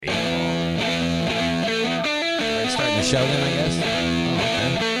the show then, I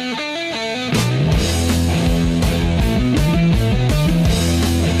guess.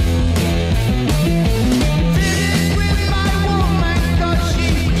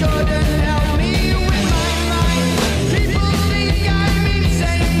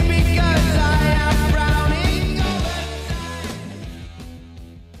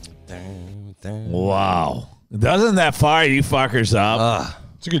 Wow. Doesn't that fire you fuckers up?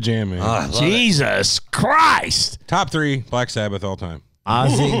 It's a good jam, man. Jesus Christ. Top 3 Black Sabbath all time.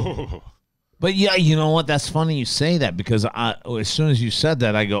 Ozzy. But yeah, you know what? That's funny you say that because as soon as you said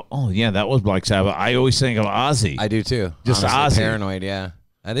that, I go, oh, yeah, that was Black Sabbath. I always think of Ozzy. I do too. Just honestly, Ozzy. Paranoid, yeah.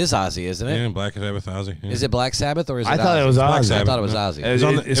 That is Ozzy, isn't it? Yeah, Black Sabbath, Ozzy. Yeah. Is it Black Sabbath or is it I thought Ozzy? it was Black Ozzy. Sabbath. I thought it was Ozzy. It was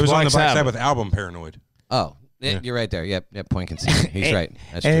on the, It's Black Sabbath. Sabbath album, Paranoid. Oh, you're right there. Yep, point conceded. He's right.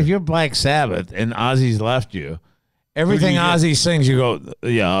 That's And true. if you're Black Sabbath and Ozzy's left you, everything Who do you Ozzy sings, you go,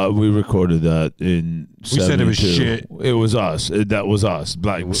 yeah, we recorded that in We said it was 72. shit. It was us. That was us,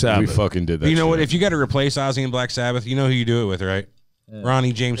 Black Sabbath. fucking did that. You know what? shit. If you got to replace Ozzy and Black Sabbath, you know who you do it with, right?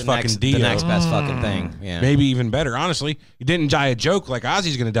 Ronnie James the fucking next, Dio. the next best fucking thing. Yeah. Maybe even better. Honestly, you didn't die a joke like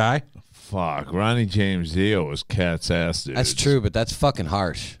Ozzy's going to die. Fuck, Ronnie James Dio was cat's ass, dude. That's true, but that's fucking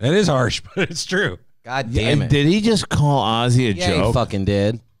harsh. That is harsh, but it's true. God damn it. Did he just call Ozzy a Yeah, joke? he fucking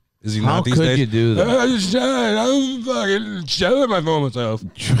did. Is he How not these could days? you do that? I just died. I'm fucking showing my phone myself.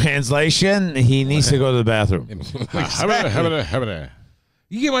 Translation: he needs to go to the bathroom.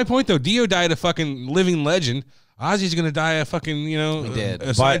 You get my point, though. Dio died a fucking living legend. Ozzy's going to die a fucking, He did.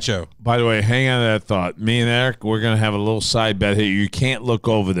 a sideshow. By the way, hang on to that thought. Me and Eric, we're gonna have a little side bet here. You can't look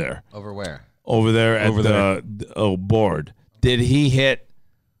over there. Over where? Over there at Over the board. Did he hit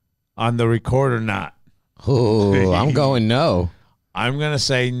on the record or not? Oh, I'm going no. I'm gonna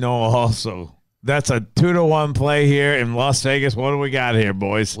say no. Also, that's a 2-1 play here in Las Vegas. What do we got here,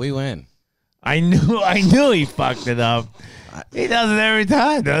 boys? We win. I knew he fucked it up. He does it every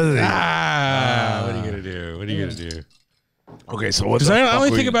time, doesn't he? What are you going to do? What are you going to do? Okay, so what's Because I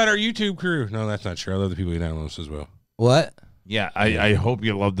only think about our YouTube crew. No, that's not true. I love the people who download us as well. What? Yeah, I hope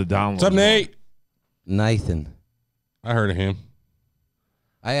you love the download. What's up, Nate? Nathan. I heard of him.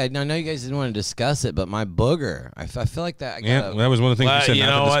 I know you guys didn't want to discuss it, but my booger. I feel like that. I Yeah, gotta, that was one of the things Well, you said you not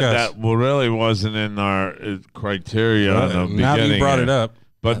know to what? discuss. That really wasn't in our criteria. in the Now that you beginning brought here. it up.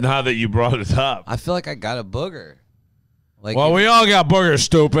 But now that you brought it up. I feel like I got a booger. Like, Well, we all got boogers,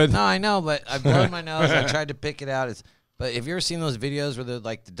 stupid. No, I know, but I blowed my nose. I tried to pick it out. But have you ever seen those videos where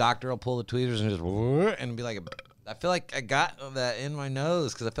the doctor will pull the tweezers and just and be like, I feel like I got that in my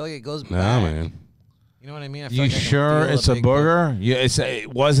nose because I feel like it goes No, back. man. You know what I mean? I feel You like I can sure feel it's a big booger? Yeah,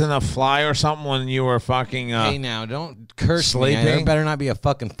 it wasn't a fly or something when you were fucking. Hey, now don't curse me. sleeping? There better not be a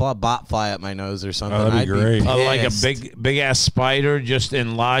fucking bot fly up my nose or something. Oh, that'd be I'd great. Like a pissed. big ass spider just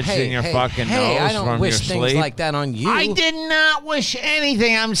enlodged in your fucking hey, nose I don't from wish your things sleep. like that on you. I did not wish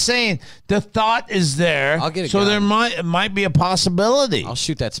anything. I'm saying the thought is there. I'll get a so gun. there might be a possibility I'll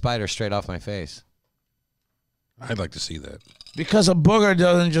shoot that spider straight off my face. I'd like to see that. because a booger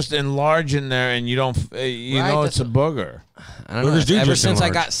doesn't just enlarge in there and you don't you Right, know that's it's a booger. I don't know. Boogers do Ever just since I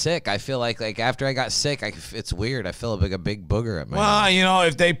enlarge. got sick, I feel like after I got sick, it's weird. I feel like a big booger at my Well, nose. you know,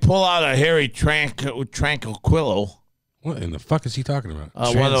 if they pull out a hairy tranquillo, What in the fuck is he talking about?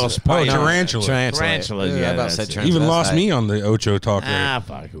 one of those spiders. tarantula. Tarantulas, Ooh, yeah, I about that's said it. transvestite. Even lost me on the Ocho talk there. Ah,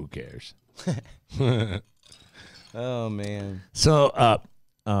 fuck, who cares? Oh man. So,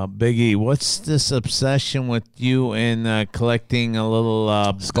 Biggie, what's this obsession with you and collecting a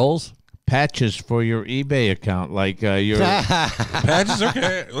little Skulls? patches for your eBay account? Like your, Patches,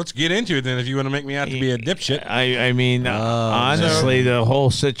 okay. Let's get into it then if you want to make me out to be a dipshit. I mean, honestly, the whole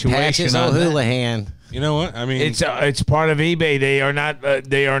situation. Patches on that- O'Houlihan. You know what? I mean, It's part of eBay. They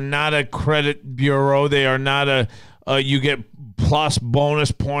are not a credit bureau. They are not you get plus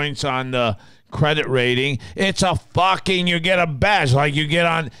bonus points on the credit rating. It's a fucking you get a badge like you get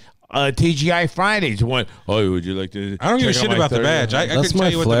on TGI Fridays. Would you like to? I don't give a check out shit my about the 30? badge. I couldn't tell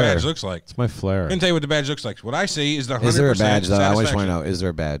you what the badge looks like. It's my flair. I couldn't tell you what the badge looks like. What I see is the 100% Is there a badge though? I just want to satisfaction. know. Is there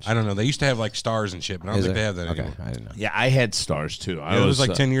a badge? I don't know. They used to have like stars and shit, but I don't Is think there? they have that Okay, anymore. I didn't know. Yeah, I had stars too. Yeah, it was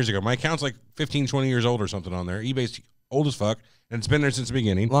like 10 years ago. My account's like 15, 20 years old or something on there. eBay's old as fuck, and it's been there since the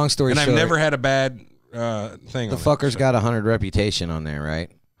beginning. Long story and short, I've never had a bad thing the on fucker's it. got 100 reputation on there, right?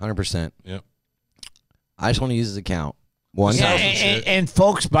 100%. Yep. I just want to use his account. One Yeah, time. and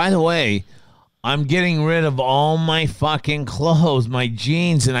folks, by the way, I'm getting rid of all my fucking clothes, my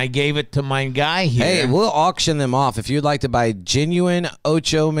jeans, and I gave it to my guy here. Hey, we'll auction them off if you'd like to buy genuine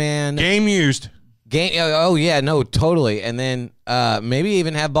Ocho Man Game used. Game. Oh yeah, no, totally. And then maybe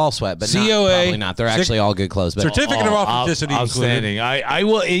even have ball sweat, but COA, probably not. They're actually all good clothes. But certificate of authenticity outstanding. I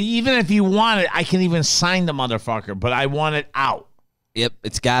will, even if you want it, I can even sign the motherfucker, but I want it out. yep,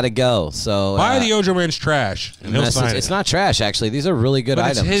 it's got to go. So Buy the Ojo Man's trash, and he'll sign it. it's not trash actually. These are really good But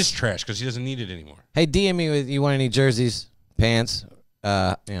items. it's his trash because he doesn't need it anymore. Hey, DM me with you want any jerseys, pants?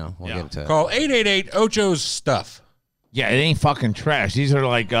 We'll Yeah. give it to it. Call 888 Ocho's stuff. Yeah, it ain't fucking trash. These are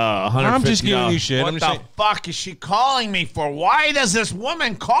like $150. I'm just giving you shit. What I'm the just saying- fuck is she calling me for? Why does this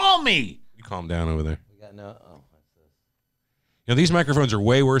woman call me? You calm down over there. We got no. Oh. You know, these microphones are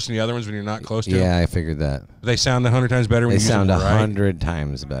way worse than the other ones when you're not close to them. Yeah, I figured that. They sound 100 times better when They you use them sound right. 100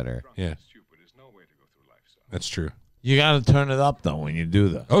 times better. Yeah. That's true. You got to turn it up, though, when you do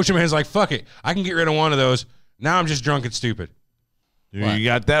that. Ocho Man's like, fuck it. I can get rid of one of those. Now I'm just drunk and stupid. You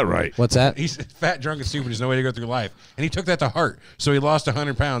got that right. What's that? He's fat, drunk, and stupid. There's no way to go through life. And he took that to heart. So he lost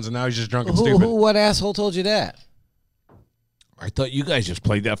 100 pounds, and now he's just drunk and stupid. What asshole told you that? I thought you guys just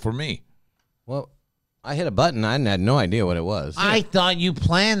played that for me. Well, I hit a button. I had no idea what it was. I thought you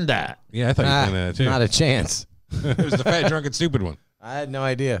planned that. Yeah, I thought you were that too. Not a chance. It was the fat, drunk, and stupid one. I had no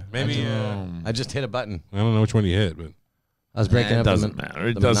idea. Maybe, I just hit a button. I don't know which one you hit, but I was breaking It up. doesn't matter.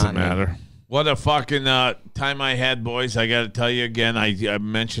 It the doesn't monotony. matter. What a fucking time I had, boys. I got to tell you again. I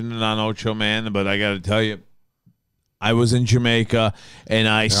mentioned it on Ocho Man, but I got to tell you, I was in Jamaica and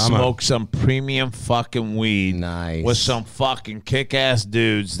I smoked some premium fucking weed Nice. with some fucking kick-ass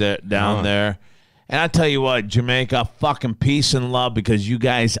dudes that down there. And I tell you what, Jamaica, fucking peace and love because you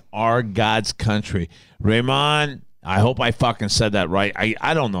guys are God's country. Raymond, I hope I fucking said that right.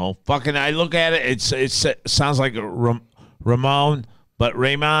 I don't know. Fucking, I look at it. It sounds like Ramon, but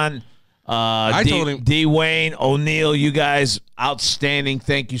Raymond. I told him. Dwayne, O'Neill, you guys outstanding.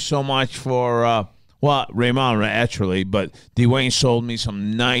 Thank you so much for Raymond actually, but Dwayne sold me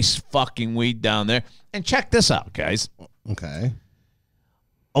some nice fucking weed down there. And check this out, guys. Okay.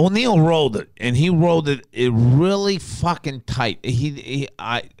 O'Neill rolled it, and he rolled it really fucking tight.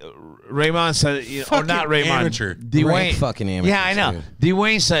 Raymond said, or not Raymond, amateur. Dwayne, Rank fucking amateur, yeah, I know. dude.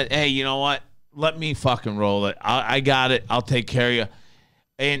 Dwayne said, "Hey, you know what? Let me fucking roll it. I got it. I'll take care of you."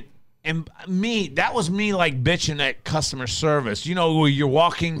 And me, that was me like bitching at customer service. You know, where you're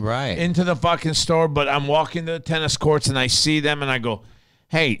walking Right. into the fucking store, but I'm walking to the tennis courts and I see them and I go,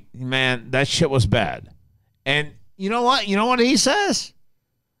 "Hey, man, that shit was bad." And you know what? You know what he says?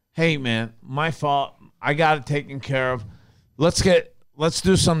 "Hey, man, my fault. I got it taken care of. Let's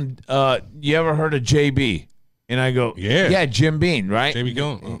do some, you ever heard of JB?" And I go, Yeah. Yeah, Jim Beam, right? JB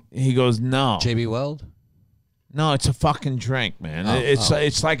going. He goes, "No. JB Weld? No, it's a fucking drink, man. Oh,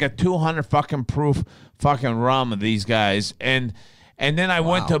 It's like a 200 fucking proof fucking rum of these guys." And then I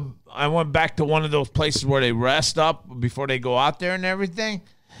went back to one of those places where they rest up before they go out there and everything.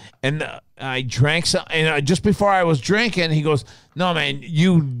 And I drank some, and just before I was drinking, he goes, "No, man,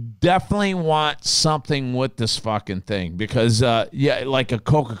 you definitely want something with this fucking thing because, like a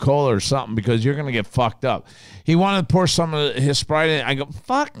Coca-Cola or something, because you're gonna get fucked up." He wanted to pour some of his Sprite in. I go,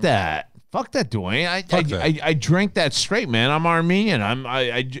 "Fuck that, Dwayne. I drink that straight, man. I'm Armenian.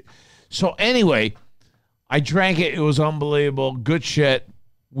 So anyway, I drank it. It was unbelievable. Good shit.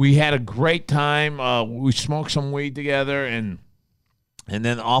 We had a great time. We smoked some weed together, and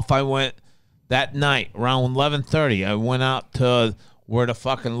then off I went that night around 11:30. I went out to where the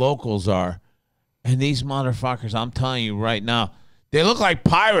fucking locals are, and these motherfuckers, I'm telling you right now, they look like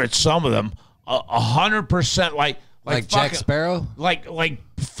pirates. Some of them, 100% like Like fucking, Jack Sparrow? like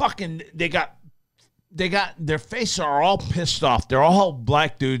fucking. They got their faces are all pissed off. They're all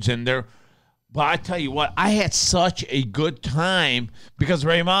black dudes, and they're. But I tell you what, I had such a good time because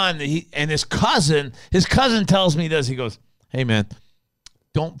Raymond and his cousin tells me this. He goes, "Hey man,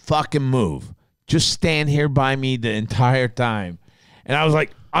 don't fucking move. Just stand here by me the entire time." And I was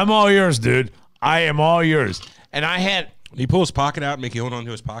like, "I'm all yours, dude. I am all yours." And I had. Did he pull his pocket out and make you hold on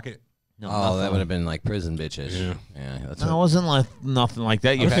to his pocket? Oh, that would have been like prison bitches. Yeah. That's No, it wasn't like nothing like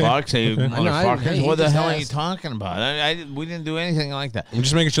that. You Okay. fucks, you motherfuckers. hey, he What the just hell are you asked. talking about? We didn't do anything like that. I'm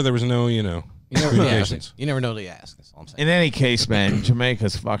just making sure there was no, You never, communications. you never know till you ask. That's all I'm saying. In any case, man,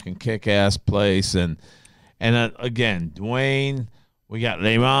 Jamaica's a fucking kick-ass place, and again, Dwayne, we got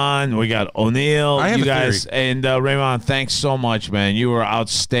Raymond, we got O'Neill, I have you a guys, theory. and Raymond, thanks so much, man. You were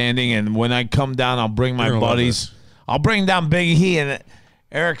outstanding, and when I come down, I'll bring my You're gonna love buddies. I'll bring down Big E and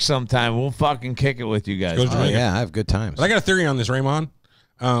Eric sometime. We'll fucking kick it with you guys. Go to Oh, Jamaica. yeah, I have good times. But I got a theory on this, Raymond.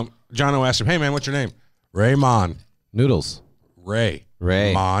 John O asked him, "Hey man, what's your name?" Raymond. Noodles. Ray.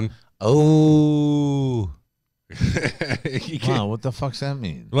 Ray. Mon. Oh. You can't- Wow, what the fuck's that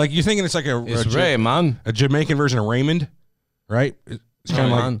mean? Like you're thinking it's like It's Ray, man. a Jamaican version of Raymond, right? It's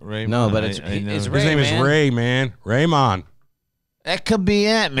kind of like Raymond. No, but it's his Ray, name man. is Ray, man. Raymond. That could be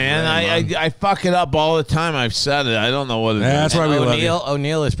it, man. I fuck it up all the time. I've said it. I don't know what it is. That's why we love you.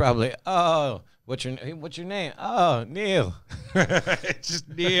 O'Neal is probably. Oh, what's your name? Oh, Neil. It's just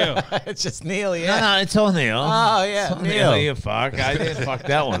Neil. It's just Neil. Yeah. No, it's O'Neal. Oh yeah, It's Neil. O'Neal, you fuck. I didn't fuck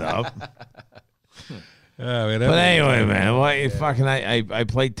that one up. Man, But anyway, man, what you fucking? I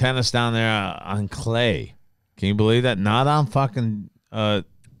played tennis down there on clay. Can you believe that? Not on fucking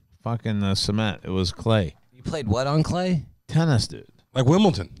cement. It was clay. You played what on clay? Tennis, dude. like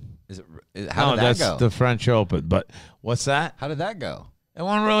Wimbledon. How did that that's go? the French Open. But what's that? How did that go? It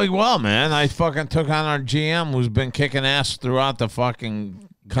went really well, man. I fucking took on our GM, who's been kicking ass throughout the fucking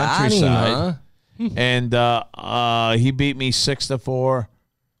countryside, and he beat me 6-4,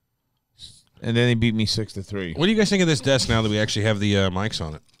 and then he beat me 6-3. What do you guys think of this desk now that we actually have the mics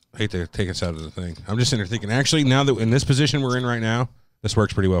on it? I hate to take us out of the thing. I'm just sitting there thinking, actually, now that in this position we're in right now, this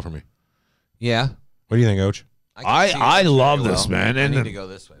works pretty well for me. Yeah. What do you think, Oach? I love this, man. I And need to go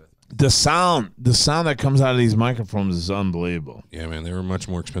this way. the sound that comes out of these microphones is unbelievable. Yeah, man, they were much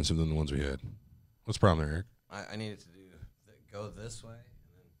more expensive than the ones we had. What's the problem there, Eric? I needed to go this way.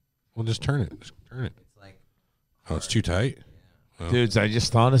 Well, just turn it. Just turn it. It's like Oh, it's too tight? Dudes, I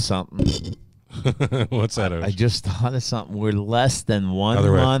just thought of something. What's that, Oach? I just thought of something. We're less than 1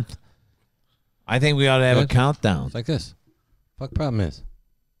 Other way. month. I think we ought to have a Good. countdown. it's like this. Fuck problem is.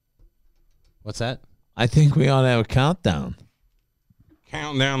 What's that? I think we ought to have a countdown.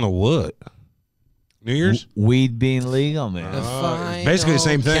 Counting down the what? New Year's? Weed being legal, man. it's basically the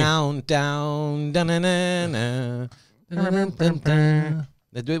same thing. Countdown. Da-na-na-na. Da-na-na-na-na.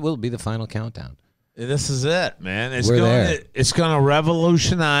 It will be the final countdown. This is it, man. It's We're going there. it's going to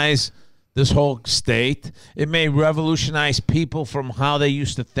revolutionize this whole state. It may revolutionize people from how they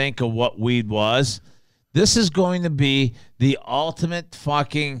used to think of what weed was. This is going to be the ultimate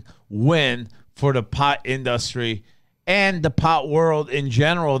fucking win for the pot industry and the pot world in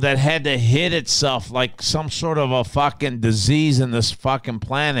general that had to hit itself like some sort of a fucking disease in this fucking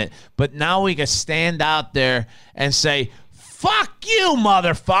planet. But now we can stand out there and say, fuck you,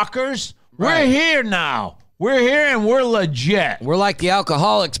 motherfuckers. Right. We're here now. We're here and we're legit. We're like the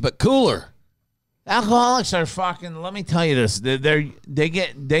alcoholics, but cooler. Alcoholics are fucking. Let me tell you this: they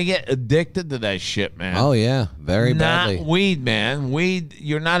get addicted to that shit, man. Oh yeah, very badly. Not weed, man. Weed.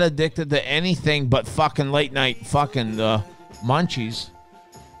 You're not addicted to anything but fucking late night fucking munchies.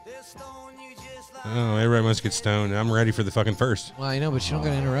 Oh, everybody must get stoned. I'm ready for the fucking first. Well, you know, but you don't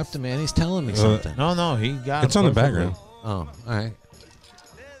gotta interrupt him, man. He's telling me something. No, he got. It's on the background. Oh, all right.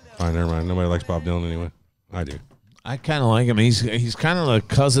 Fine, never mind. Nobody likes Bob Dylan anyway. I do. I kind of like him. He's kind of the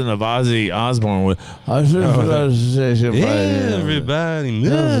cousin of Ozzy Osbourne. With Everybody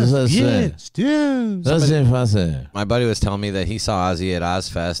My buddy was telling me that he saw Ozzy at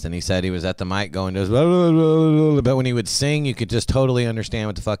Ozfest, and he said he was at the mic going, blah, blah, blah, blah, blah. But when he would sing, you could just totally understand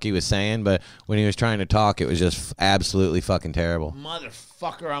what the fuck he was saying. But when he was trying to talk, it was just absolutely fucking terrible.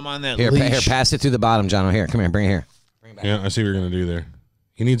 Motherfucker, I'm on that Here, leash. here, pass it through the bottom, John. Here, come here, bring it here. Yeah, I see what you're going to do there.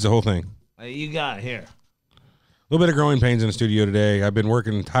 He needs the whole thing. You got it here. A little bit of growing pains in the studio today. I've been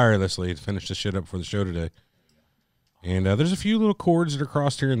working tirelessly to finish this shit up for the show today. And there's a few little chords that are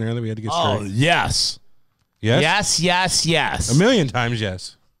crossed here and there that we had to get straight. Oh, yes. Yes? Yes. A million times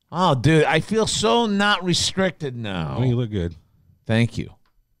yes. Oh, dude, I feel so not restricted now. Oh, you look good. Thank you.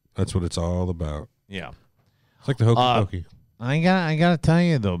 That's what it's all about. Yeah. It's like the hokey pokey. I gotta tell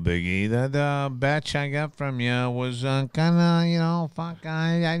you though, Biggie, that batch I got from you was kind of, fuck,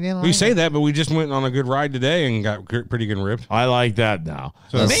 I didn't like We say it. that, but we just went on a good ride today and got pretty good ripped. I like that now.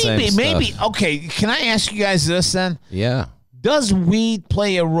 So same Maybe. stuff. Okay, can I ask you guys this then? Yeah, Does weed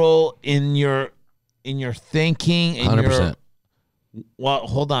play a role in your thinking? 100%. Well,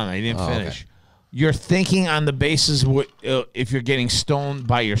 hold on, I didn't Oh, finish. You're thinking on the basis if you're getting stoned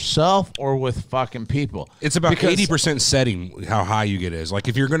by yourself or with fucking people. It's about Because 80% setting how high you get is. Like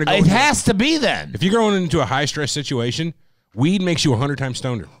if you're going to go It into, has to be then. if you're going into a high stress situation, weed makes you 100 times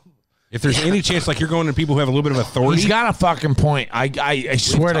stoned. If there's any chance like you're going to people who have a little bit of authority, He's got a fucking point. I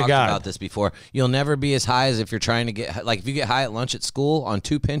swear We've to talked God. about this before. You'll never be as high as if you're trying to get like if you get high at lunch at school on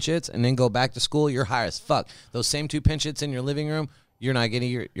 2 pinch hits and then go back to school, you're high as fuck. Those same 2 pinch hits in your living room, you're not getting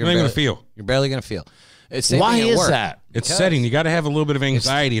you're not even gonna feel. You're barely gonna feel. It's same Why thing at is work. that? it's Because setting. You got to have a little bit of it's-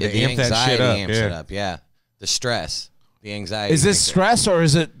 anxiety to the amp that anxiety shit up. amps Yeah. it up. Yeah, the stress, the anxiety. Is this makes it- stress or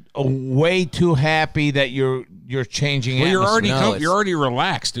is it way too happy that you're changing? Well, you're already No, it's- you're already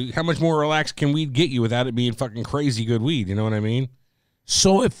relaxed. Dude. How much more relaxed can weed get you without it being fucking crazy good weed? You know what I mean?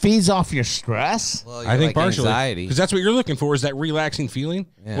 So it feeds off your stress. Well, I think like partially anxiety. because that's what you're looking for is that relaxing feeling.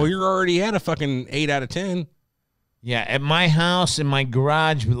 Yeah. Well, you're already at a fucking 8 out of 10. Yeah, at my house, in my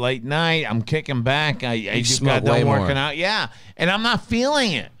garage, late night, I'm kicking back. I just smoke got done way more. working out. Yeah, and I'm not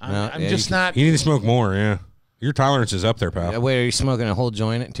feeling it. I'm yeah, just not. You need to smoke more, yeah. Your tolerance is up there, pal. Wait, are you smoking a whole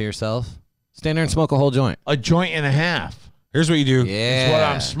joint to yourself? Stand there and smoke a whole joint. A joint and a half Here's what you do. Yeah. is what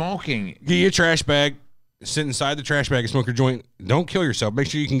I'm smoking. Get you a trash bag, sit inside the trash bag and smoke your joint. Don't kill yourself. Make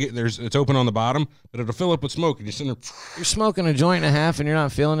sure you can get it's open on the bottom, but it'll fill up with smoke. And you're sitting there. You're smoking a joint and a half and you're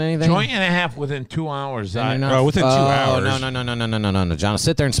not feeling anything? Joint and a half within 2 hours. And you're not, within 2 hours. No, John.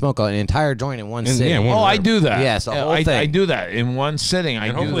 Sit there and smoke an entire joint in one sitting. Yeah, one I rip. do that. Yes, the whole I thing. do that in one sitting. I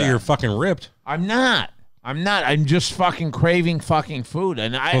And do hopefully that. you're fucking ripped. I'm not. I'm just fucking craving fucking food,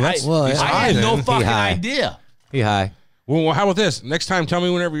 and I that's- I high had then. no He fucking high. idea. He high. Well, how about this? Next time, tell me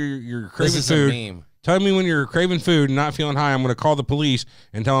whenever you're craving This is food. a meme. Tell me when you're craving food and not feeling high. I'm going to call the police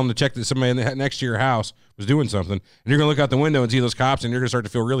and tell them to check that somebody next to your house was doing something. And you're going to look out the window and see those cops, and you're going to start to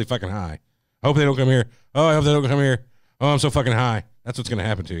feel really fucking high. I hope they don't come here. Oh, I hope they don't come here. Oh, I'm so fucking high. That's what's going to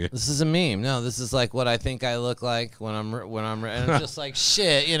happen to you. This is a meme. No, this is like what I think I look like when I'm and it's just like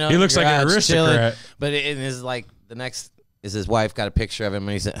shit, you know. He looks like an garage chilling. aristocrat. But it is like the next is his wife got a picture of him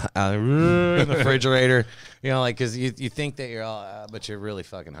and he's in the refrigerator, you know, like because you think that you're all, but you're really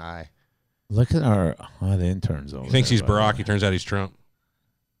fucking high. Look at our the interns over. He thinks he's Barack. He turns out he's Trump.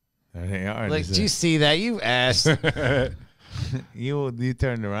 There they are. Like, do you see that? You ass. you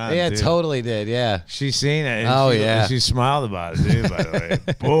turned around. Yeah, too. totally did. Yeah. She's seen it. And Oh, she, yeah. She smiled about it too. By the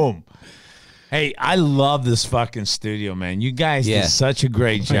way, boom. Hey, I love this fucking studio, man. You guys Yeah. did such a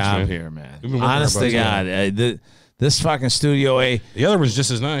great job man. here, man. We've been working Honest our to butts God, this fucking Studio A, The other one's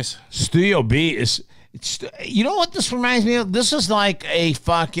just as nice. Studio B is. You know what this reminds me of? This is like a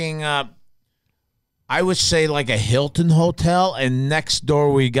fucking. I would say like a Hilton hotel, and next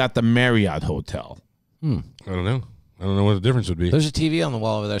door we got the Marriott Hotel. I don't know. I don't know what the difference would be. There's a TV on the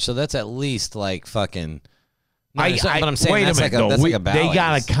wall over there, so that's at least like fucking. No, but I'm saying wait that's a minute, like a, though. that's like a They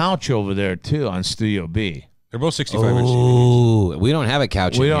got Bally's. a couch over there too on Studio B. They're both 65-inch TVs. Ooh, we don't have a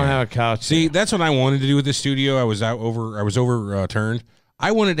couch. We in don't here. have a couch. See, that's what I wanted to do with this studio. I was overturned.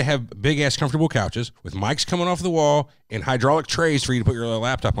 I wanted to have big ass comfortable couches with mics coming off the wall and hydraulic trays for you to put your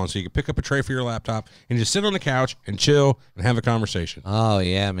laptop on, so you could pick up a tray for your laptop and just sit on the couch and chill and have a conversation. Oh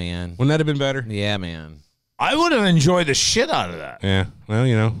yeah, man. Wouldn't that have been better? Yeah, man. I would have enjoyed the shit out of that. Yeah. Well,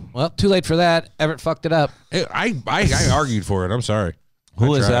 you know, Well, too late for that. Everett fucked it up. I argued for it. I'm sorry.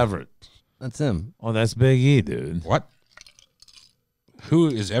 Who I is tried. Everett? That's him. Oh, that's Big E, dude. What? Who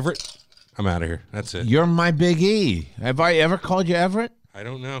is Everett? I'm out of here. That's it. You're my Big E. Have I ever called you Everett? I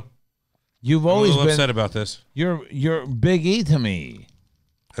don't know. You've I'm always a little been. upset about this. You're Big E to me.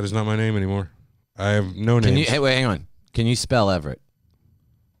 That is not my name anymore. I have no Can name. you? Hey, wait, hang on. Can you spell Everett?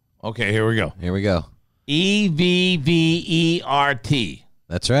 Okay, here we go. Here we go. EVVERT.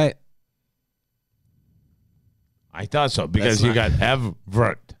 That's right. I thought so because That's you got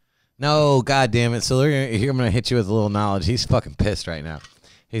Everett. No, god damn it. So here I'm gonna hit you with a little knowledge. He's fucking pissed right now.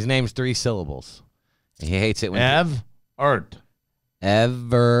 His name's 3 syllables. He hates it when Everett.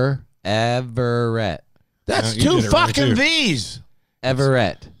 Everett. That's you two did it right, fucking too. V's.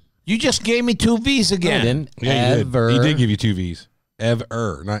 Everett. You just gave me 2 V's No, again. he didn't. Yeah, he did give you 2 V's.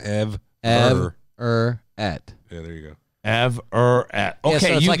 Ever, not Ev. Everett. Yeah, there you go. Everett. Yeah, so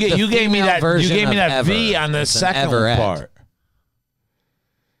Okay, it's like the you gave me female that. You version gave me of that V Ever. on the It's an second Everett. part.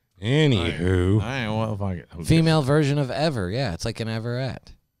 Anywho. All right, well, fuck it. Who Female version of Ever. Yeah, it's like an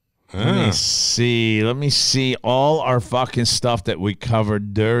Everett. Let me Ah. see. Let me see all our fucking stuff that we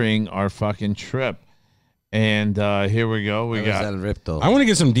covered during our fucking trip. And here we go. We That got. was that Ripto. I want to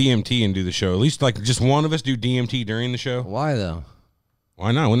get some DMT and do the show. At least like just one of us do DMT during the show. Why though?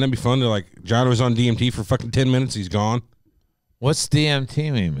 Why not? Wouldn't that be fun to like John was on DMT for fucking 10 minutes, he's gone. What's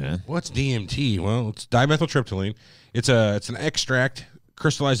DMT mean, man? What's DMT? Well, it's dimethyltryptamine. It's an extract,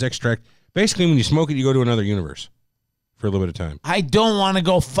 crystallized extract. Basically when you smoke it, you go to another universe for a little bit of time. I don't want to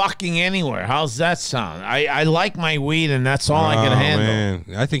go fucking anywhere. How's that sound? I like my weed, and that's all I can handle. Man.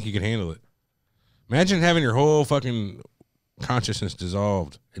 I think you can handle it. Imagine having your whole fucking consciousness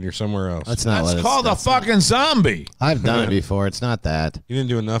dissolved and you're somewhere else. That's not what That's it's called a fucking zombie. I've done it before. It's not that. You didn't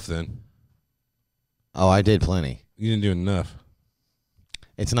do enough then. Oh, I did plenty. You didn't do enough.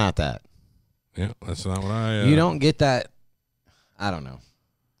 It's not that. Yeah, that's not what I... You don't get that. I don't know.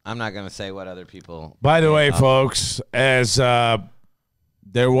 I'm not going to say what other people. By the way, folks, as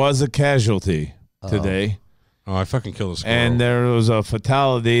there was a casualty today, Oh, I fucking killed a squirrel. and there was a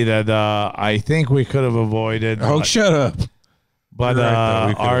fatality that I think we could have avoided. Oh, shut up. But You're right, though.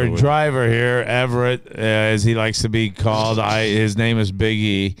 We could our have avoided. driver here, Everett, as he likes to be called, his name is Big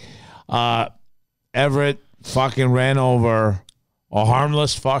E. Everett fucking ran over a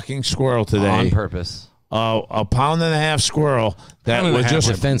harmless fucking squirrel today. On purpose. a pound-and-a-half squirrel that was just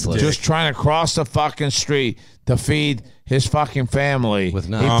defenseless, just trying to cross the fucking street to feed his fucking family. With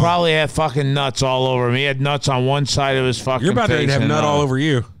He nuts. probably had fucking nuts all over him. He had nuts on one side of his fucking You're about face to have and nut all over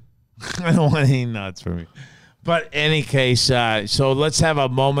you. I don't want any nuts for me. But any case, so let's have a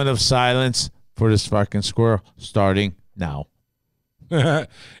moment of silence for this fucking squirrel starting now.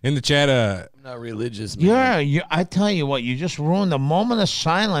 In the chat, I'm not religious, man. Yeah, I tell you what, you just ruined the moment of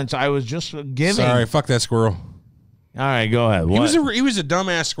silence I was just giving. sorry, fuck that squirrel. All right, go ahead. He What? was a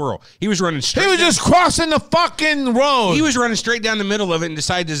dumbass squirrel. He was running straight. He was just crossing the fucking road. He was running straight down the middle of it and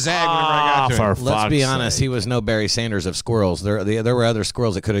decided to zag whenever I got to him. for Let's be fuck's honest. sake. He was no Barry Sanders of squirrels. There were other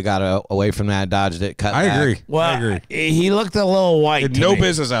squirrels that could have got away from that, dodged it, cut I back. agree. Well, I agree. he looked a little white. Had to no me.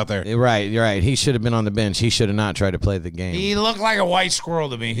 business out there. You're right. He should have been on the bench. He should have not tried to play the game. He looked like a white squirrel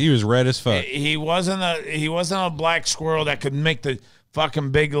to me. He was red as fuck. He wasn't a black squirrel that could make the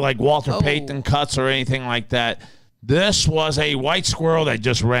fucking big like Walter Payton cuts or anything like that. This was a white squirrel that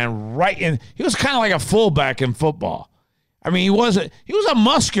just ran right in. He was kind of like a fullback in football. I mean, he was a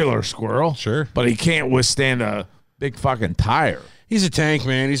muscular squirrel, Sure. but he can't withstand a big fucking tire. He's a tank,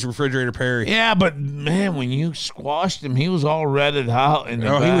 man. He's a refrigerator Perry. Yeah, but man, when you squashed him, he was all redded out in the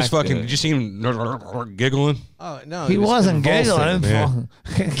Oh, he was back, fucking. dude. Did you see him giggling? Oh no, He wasn't giggling.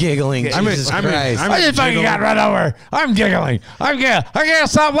 Yeah. giggling. Jesus I mean- Christ. I just fucking giggling. got run over. I'm giggling. I can't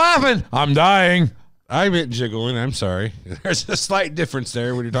stop laughing. I'm dying. I meant jiggling. I'm sorry. There's a slight difference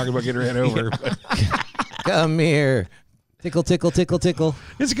there when you're talking about getting ran over. But Come here. Tickle, tickle, tickle, tickle.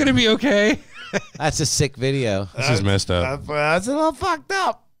 it's gonna be okay. That's a sick video. This is messed up. That's a little fucked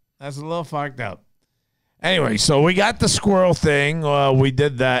up. Anyway, so we got the squirrel thing. We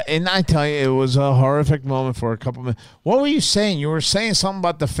did that. And I tell you, it was a horrific moment for a couple minutes. What were you saying? You were saying something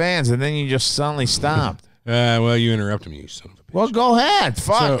about the fans, and then you just suddenly stopped. Well, you interrupted me, you son of a bitch. Well, go ahead.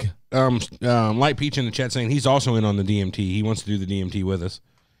 Fuck. So, Light Peach in the chat saying he's also in on the DMT. He wants to do the DMT with us.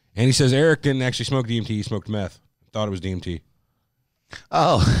 And he says Eric didn't actually smoke DMT. He smoked meth. Thought it was DMT.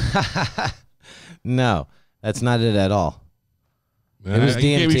 Oh. No, that's not it at all. It was You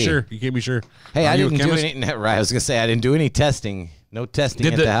can't be DMT. sure. You can't be sure. Hey, Are I you a didn't do chemist? any. Right, I was gonna say I didn't do any testing. No testing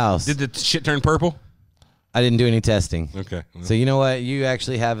at the house. Did the shit turn purple? I didn't do any testing. Okay. Well, So you know what? You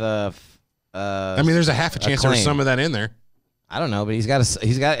actually have I mean, there's a half a chance there was claim. some of that in there. I don't know, but he's got.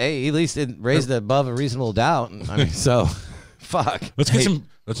 Hey, at least it raised above a reasonable doubt. I mean, so, fuck. Let's get some.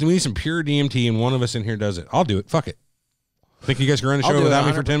 We need some pure DMT, and one of us in here does it. I'll do it. Fuck it. Think you guys can run the I'll show do it without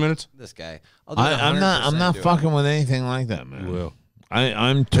me for 100%. 10 minutes? This guy. I'll do it I'm 100% not do it. fucking with anything like that, man. You will.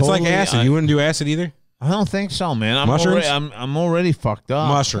 I'm It's totally. like acid. You wouldn't do acid either? I don't think so, man. Mushrooms? I'm already fucked up.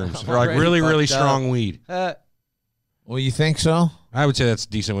 Mushrooms. Or like already really, really fucked up. strong weed. Well, you think so? I would say that's a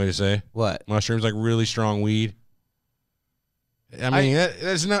decent way to say. What? Mushrooms, like really strong weed. I mean,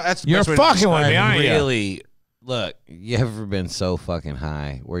 that's the You're best way to fucking with describe me, it. aren't you? Really? Look, you ever been so fucking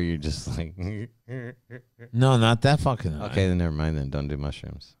high where you're just like, No, not that fucking high. okay, then never mind. Then don't do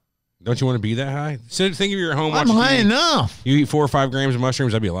mushrooms. Don't you want to be that high? So think of your home. I'm watching high TV. enough. You eat 4 or 5 grams of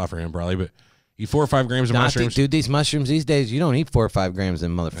mushrooms. That'd be a lot for him, probably. But eat 4 or 5 grams of mushrooms. Dude, these mushrooms these days, you don't eat 4 or 5 grams of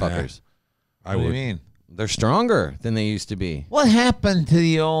them motherfuckers. I What do would. you mean? They're stronger than they used to be. What happened to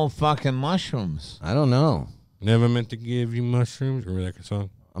the old fucking mushrooms? I don't know. Never meant to give you mushrooms. Remember that song?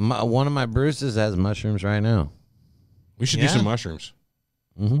 One of my bruises has mushrooms right now. We should Yeah? do some mushrooms.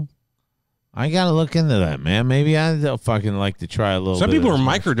 Mm-hmm. I gotta look into that, man. Maybe I'd fucking like to try a little. Some bit people of are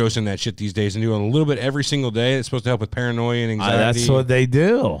this. microdosing that shit these days and doing a little bit every single day. It's supposed to help with paranoia and anxiety. That's what they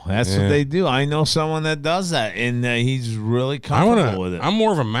do. That's Yeah. what they do. I know someone that does that, and he's really I comfortable want with to. it. I'm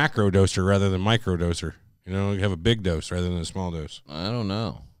more of a macro doser rather than micro doser. You know, you have a big dose rather than a small dose. I don't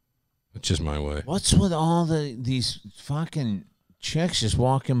know. That's just my way. What's with all these fucking chicks just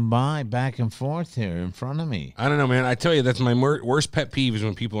walking by back and forth here in front of me? I don't know, man. I tell you, that's my worst pet peeve is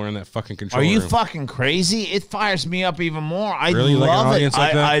when people are in that fucking control Are you room. fucking crazy? It fires me up even more. I Really? Like an love audience it.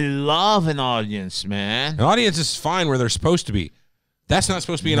 like that? I love an audience, man. An audience is fine where they're supposed to be. That's not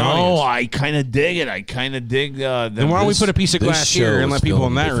supposed to be an No, audience. I kind of dig it. I kind of dig Then why don't we put a piece of glass here and let people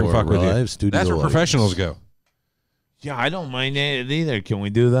in that room fuck with you? That's where professionals go. Yeah, I don't mind it either. Can we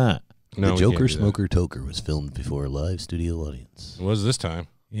do that? No, we can't do that. Toker was filmed before a live studio audience. It was this time.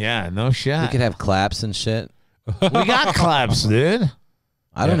 Yeah, no shot. We could have claps and shit. We got claps, dude.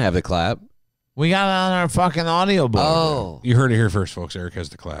 I don't have the clap. We got it on our fucking audio board. Oh. You heard it here first, folks. Eric has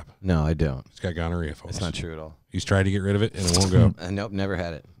the clap. No, I don't. He's got gonorrhea, folks. It's not true at all. He's tried to get rid of it, and it won't go. Nope, never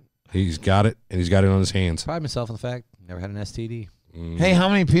had it. He's got it, and he's got it on his hands. Pride myself on the fact never had an STD. Hey, how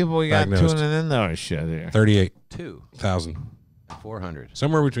many people we got Diagnosed. tuning into our shit here? 38,000. 400.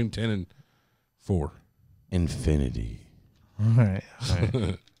 Somewhere between 10 and 4. Infinity. All right.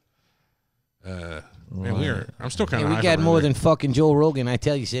 Man, I'm still kind Hey, of. we got more than fucking Joe Rogan. I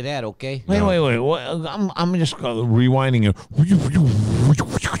tell you, say that, okay? Wait. What, I'm just rewinding it.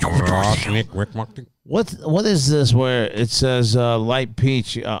 What is this where it says light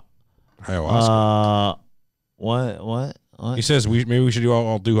peach? Ayahuasca. What? He says maybe we should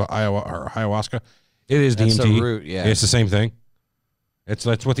all do ayahuasca. It is That's DMT. the root, yeah. It's the same thing. That's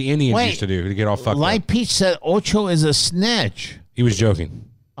what the Indians used to do to get all fucked Light up. Peach said Ocho is a snitch. He was joking.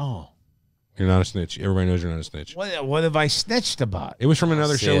 Oh. You're not a snitch. Everybody knows you're not a snitch. What have I snitched about? It was from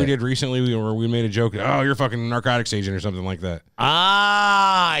another show we Shit. did recently where we made a joke. Oh, you're a fucking narcotics agent or something like that.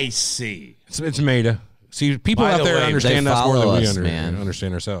 I see. It's meta. See, people By out the there way, understand they us more than follow we us, man.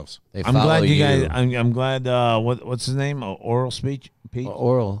 understand ourselves. They I'm follow glad you guys. I'm glad. What's his name? Oral speech. Peach.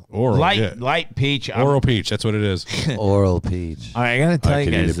 Oral. Oral, Light Peach. Oral peach. That's what it is. Oral peach. All right, I gotta tell I you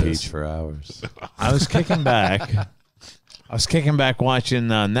could guys eat a this. peach for hours. I was kicking back. Watching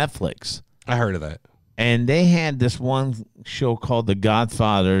Netflix, I heard of that. and they had this one show called The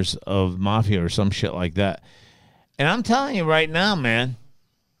Godfathers of Mafia or some shit like that. And I'm telling you right now, man,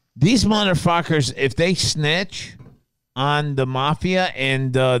 these motherfuckers, if they snitch on the mafia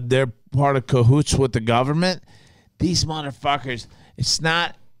and they're part of cahoots with the government, these motherfuckers, it's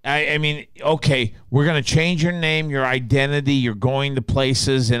not. I mean, okay, we're gonna change your name, your identity, you're going to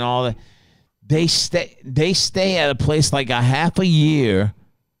places and all that. They stay at a place like a half a year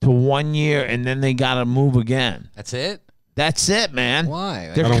to 1 year, and then they gotta move again. That's it? That's it, man.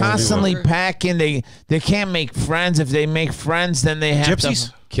 Why? They're I don't wanna do constantly that. packing. They can't make friends. If they make friends, then they have Gypsies?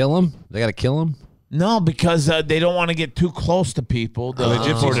 to. Kill him? They got to kill him? No, because they don't want to get too close to people. Are they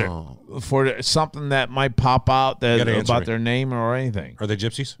gypsies? For something that might pop out You gotta answer about me. their name or anything. Are they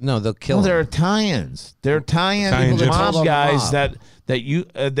gypsies? No, they'll kill No, they're him. Italians. They're Italian Italian mob gypsies? guys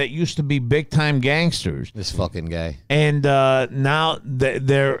Mob. that used to be big time gangsters, This fucking guy. and now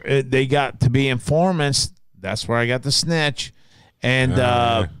they got to be informants. That's where I got the snitch, and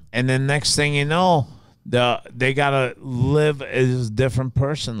then next thing you know, they gotta live as a different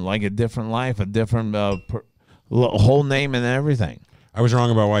person, like a different life, a different whole name and everything. I was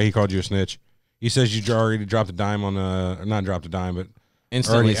wrong about why he called you a snitch. He says you already dropped a dime on not dropped a dime, but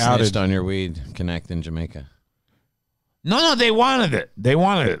Instantly already outed. snitched on your weed connect in Jamaica. No, they wanted it. They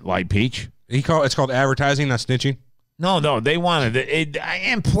wanted it, Light Peach. It's called advertising, not snitching. No, they wanted it.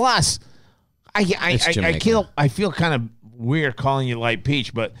 And plus, It's Jamaica. I feel kind of weird calling you Light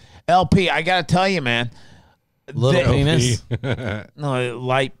Peach, but LP, I gotta tell you, man. Little they- penis? No,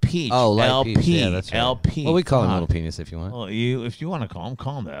 Light Peach. Oh, light LP. peach. Yeah, that's right. LP. Well, we call him Fuck. little penis if you want. Well, if you want to call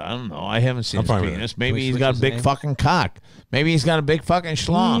him that. I don't know. I haven't seen I'm his fine with penis. it. Maybe we he's switch got a his big name? fucking cock. Maybe he's got a big fucking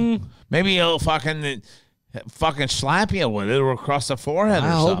schlong. Maybe he'll fucking slap you with it or across the forehead. I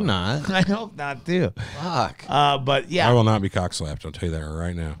or hope something. not. I hope not too. Fuck. But yeah. I will not be cock slapped. I'll tell you that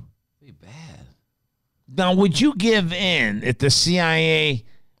right now. Be bad. Now, would you give in if the CIA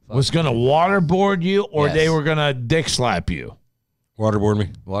was going to waterboard you or Yes. they were going to dick slap you? Waterboard me.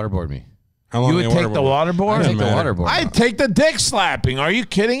 Waterboard me. How long You would do they take the waterboard me? waterboard? I take the matter. waterboard. I'd take the dick slapping. Are you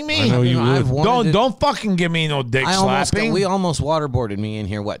kidding me? I know you I've would. wanted Don't fucking give me no dick slapping. we almost waterboarded me in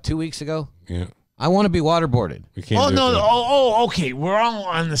here, 2 weeks ago? Yeah, I want to be waterboarded. we can't. Oh do no! it, though. Okay. We're all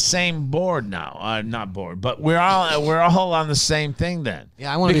on the same board now. Not board, but we're all on the same thing then.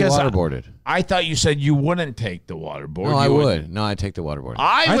 Yeah, I want to be Because waterboarded. I thought you said you wouldn't take the waterboard. No, I You would. No, I'd take the waterboard.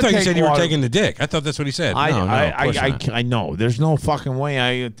 I I would thought you take said you were water- taking the dick. I thought that's what he said. No, of course not. I know. There's no fucking way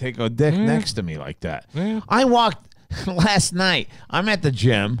I would take a dick next to me like that. Yeah. I walked last night. I'm at the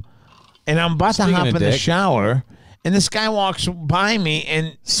gym, and I'm about Speaking to hop of in the dick. shower, and this guy walks by me,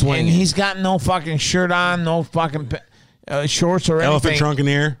 and Swinging. he's got no fucking shirt on, no fucking shorts or Elephant anything. trunk in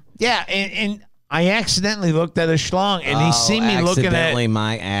the air. Yeah, and I accidentally looked at his schlong, and he seen me looking at. accidentally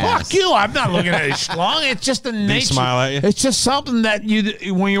my ass. Fuck you! I'm not looking at his schlong. It's just the nature. smile at you? It's just something that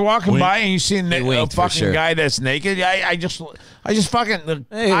you when you're walking Wink. by and you see a winked, for fucking sure. guy that's naked. I just fucking.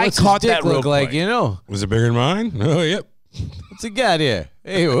 Hey, I what's caught his dick that real look like? quick. You know, Was it bigger than mine? Oh, yep. what's he got here?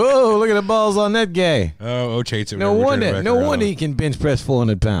 Hey, whoa! Look at the balls on that guy. Oh, Oach hates it. No whenever we turn it wonder. back No around. wonder he can bench press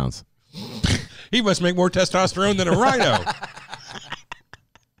 400 pounds. He must make more testosterone than a rhino.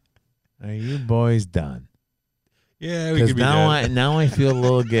 Are you boys done? Yeah, we Because could be now done. I feel a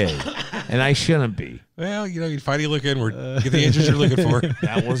little gay, and I shouldn't be. Well, you fighty looking. Get the answers you're looking for. If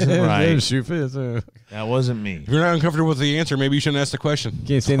That wasn't right. Shoot fist. That wasn't me. you're not uncomfortable with the answer, maybe you shouldn't ask the question.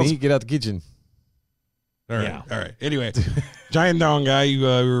 Can't stand the heat. Get out the kitchen. All right. Yeah. All right. Anyway, giant dong guy, you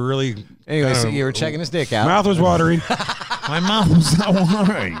were really. Anyway, I so don't know, you were checking his dick out. Mouth was watering. My mouth was not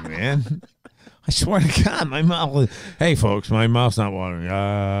watering, man. I swear to God, my mouth was. Hey, folks, my mouth's not watering.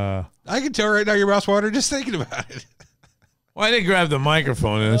 I can tell right now your mouth's watering just thinking about it. Why did they grab the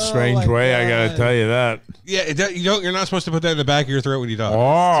microphone in a strange way? I gotta tell you that. Yeah, you're not supposed to put that in the back of your throat when you talk.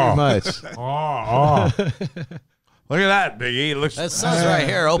 Oh, Too much. Look at that, Biggie. It looks. That says right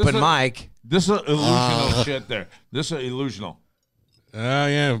here, open mic. This is illusional shit there. This is illusional. Oh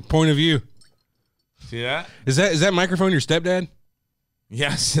yeah, point of view. See that? Is that microphone your stepdad?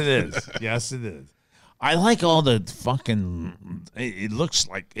 Yes, it is. Yes, it is. I like all the fucking. It looks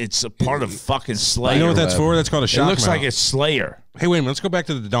like it's a part of fucking Slayer. You know what that's for? That's called a shock It looks mount. like it's Slayer. Hey, wait a minute. Let's go back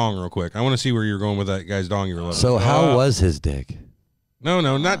to the dong real quick. I want to see where you're going with that guy's dong you were loving. So how was his dick? No,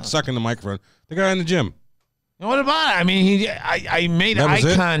 not sucking the microphone. The guy in the gym. What about it? I mean, I made That was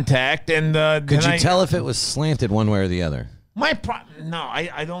eye it? contact, and Could then you tell if it was slanted one way or the other? No,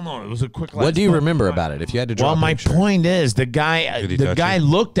 I don't know. It was a quick. What do you remember about it? If you had to draw Well, a my picture? point is the guy Did he touch you?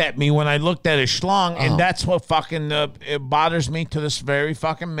 looked at me when I looked at his schlong, Oh. and that's what fucking it bothers me to this very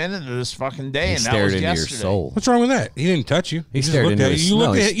fucking minute of this fucking day. He and that stared was into yesterday. your soul. What's wrong with that? He didn't touch you. He just stared looked into at his- you.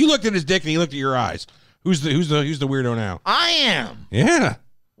 no, You looked at his dick and he looked at your eyes. Who's the weirdo now? I am. Yeah.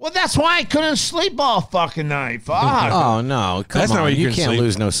 Well, that's why I couldn't sleep all fucking night. Fuck. Oh no! Come That's on, not why you you couldn't can't sleep.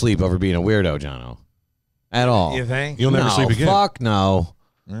 lose no sleep over being a weirdo, Jono. At all. You think? You'll never no, sleep again. Fuck no.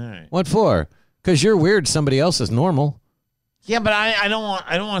 All right. What for? Because you're weird. Somebody else is normal. Yeah, but I don't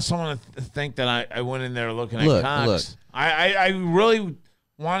want someone to think that I went in there looking at Look, cocks. look. I really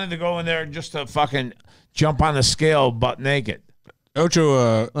wanted to go in there just to fucking jump on the scale butt naked.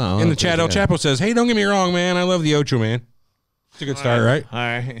 Ocho in the okay, chat, El yeah. Chapo says, "Hey, don't get me wrong, man. I love the Ocho, man. It's a good start, right? All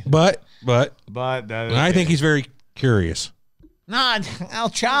right. But But that I think he's very curious. Nah, El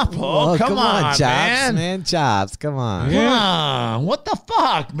Chapo. Oh, come on, Chops, man. Chops, come on. Yeah. Come on. What the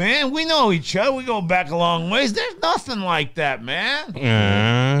fuck, man? We know each other. We go back a long ways. There's nothing like that, man.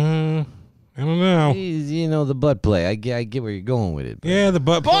 I don't know. You know the butt play. I get where you're going with it. Yeah, the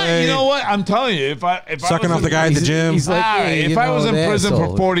butt But play. you know what? I'm telling you, if I Sucking was off the in- guy at the gym. He's like, All right, hey, if you I was know, in the prison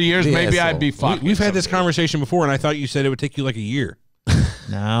asshole. for 40 years, The maybe I'd be asshole. fucking. We've had this somebody. conversation before, and I thought you said it would take you like a year.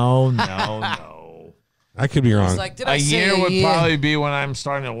 No. I could be wrong. He's like, did A I say year a would year? probably be when I'm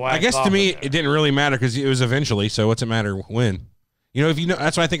starting to whack I guess off to me, in there. it didn't really matter because it was eventually. So what's it matter when? You know, if you know,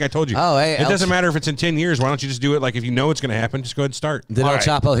 that's why I think I told you. Oh, hey, it doesn't matter if it's in 10 years. Why don't you just do it? Like if you know it's going to happen, just go ahead and start. Did All El right.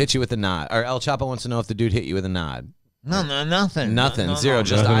 Chapo hit you with a nod? Or El Chapo wants to know if the dude hit you with a nod. No, nothing. Nothing. No, Zero. no,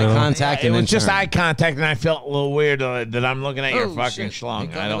 Just nothing eye at all. contact It and was then just turn. eye contact, and I felt a little weird that I'm looking at your Oh, fucking shit. schlong. He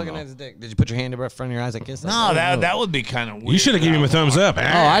I got me don't looking know. at his dick. Did you put your hand in front of your eyes? I guess. No, that would be kind of weird. You should have given him a thumbs up. Oh,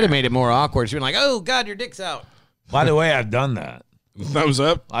 I'd have made it more awkward. She'd been like, "Oh God, your dick's out." By the way, I've done that. Thumbs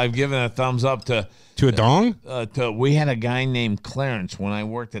up I've given a thumbs up to a dong. we had a guy named Clarence when I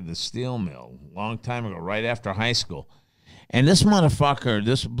worked at the steel mill a long time ago, right after high school. And this motherfucker,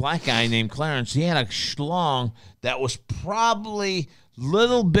 this black guy named Clarence, he had a schlong that was probably a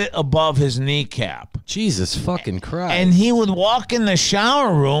little bit above his kneecap. Jesus fucking Christ! And he would walk in the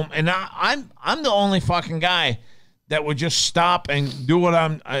shower room, and I'm the only fucking guy that would just stop and do what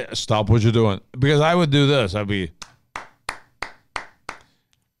stop what you're doing. Because I would do this. I'd be...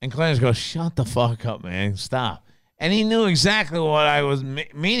 And Clarence goes, shut the fuck up, man. Stop. And he knew exactly what I was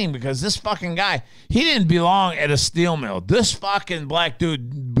meaning because this fucking guy, he didn't belong at a steel mill. This fucking black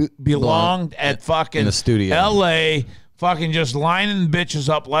dude belonged at fucking in the studio. L.A., fucking just lining bitches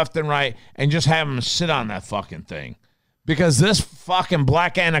up left and right and just having them sit on that fucking thing. Because this fucking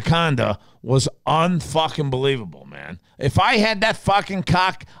black anaconda was unfucking believable, man. If I had that fucking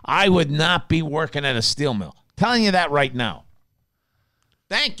cock, I would not be working at a steel mill. Telling you that right now.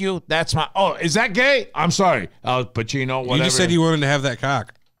 Thank you. That's my... Oh, is that gay? I'm sorry. Pacino, whatever. You just said you wanted to have that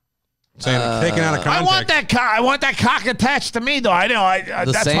cock. Saying taken out of context. I want that cock. I want that cock attached to me, though. I know.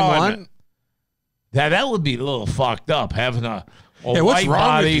 the that's same how I one. meant. That would be a little fucked up, having a Yeah, what's white wrong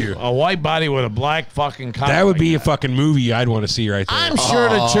body, with you? a white body with a black fucking cock. That would like be a fucking movie I'd want to see right there. I'm sure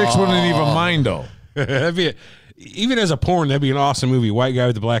the chicks wouldn't even mind, though. That'd be even as a porn, that'd be an awesome movie. White guy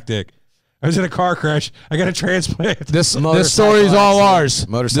with the black dick. I was in a car crash. I got a transplant. This Motorcycle story's all accident. ours.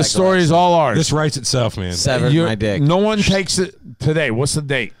 Motorcycle This story's all ours. This writes itself, man. Severed my dick. No one takes it today. What's the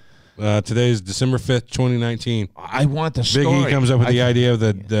date? Today is December 5th, 2019. I want the Big story. E comes up with the idea of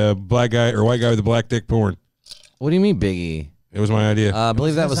the black guy or white guy with the black dick porn. What do you mean, Biggie? It was my idea. I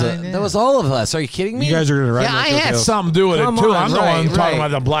believe that was that was all of us. Are you kidding me? You guys are going to write Yeah, my I had coattails. something to do with Come it, too. on, I'm the one right, talking right.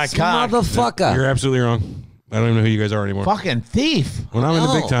 about the black cock. Motherfucker. You're absolutely wrong. I don't even know who you guys are anymore. Fucking thief. When I'm in the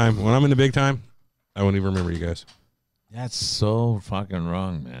No. big time, I won't even remember you guys. That's so fucking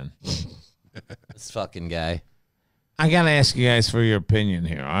wrong, man. This fucking guy. I got to ask you guys for your opinion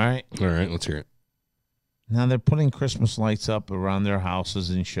here, all right? All right, let's hear it. Now, they're putting Christmas lights up around their houses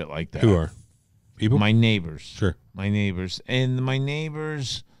and shit like that. Who are? People? My neighbors. Sure. My neighbors. And my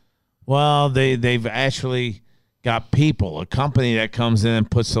neighbors, well, they've actually got people, a company that comes in and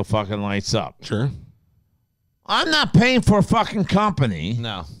puts the fucking lights up. Sure. I'm not paying for a fucking company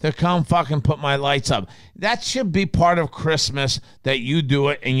No. to come fucking put my lights up. That should be part of Christmas, that you do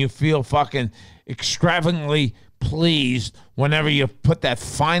it and you feel fucking extravagantly pleased whenever you put that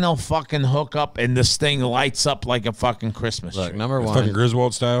final fucking hook up and this thing lights up like a fucking Christmas Look, tree. number Fucking one.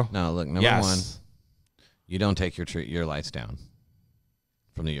 Griswold style. No, look, number Yes. one. You don't take your lights down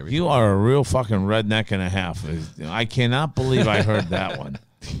from the year before. You are a real fucking redneck and a half. I cannot believe I heard that one.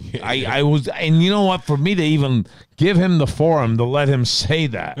 I was, and you know what? For me to even give him the forum to let him say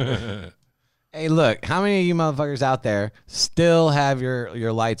that. Hey, look, how many of you motherfuckers out there still have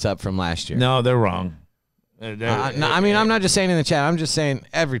your lights up from last year? No, they're wrong. No, I mean, I'm not just saying in the chat. I'm just saying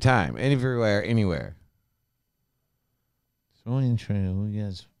every time, everywhere, anywhere. Who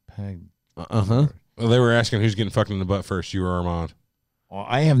gets pegged? Uh-huh. Well, they were asking who's getting fucked in the butt first. You or Armand? Well,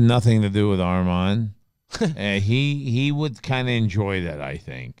 I have nothing to do with Armand. He would kind of enjoy that, I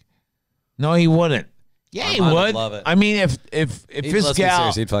think. No, he wouldn't. Yeah, he Armand would would. love it. I mean, if Let's his be gal,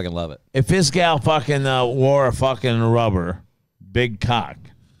 serious, he'd fucking love it. if his gal fucking wore a fucking rubber, big cock,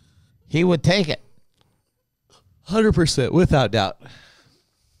 he would take it. 100%, without doubt.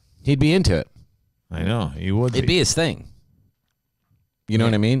 He'd be into it. I know he would. It'd be his thing. You know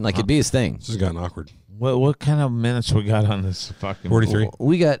what I mean? Like, it'd be his thing. This has gotten awkward. What kind of minutes we got on this fucking 43.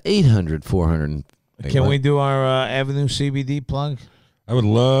 We got 800, 400. Can we do our Avenue CBD plug? I would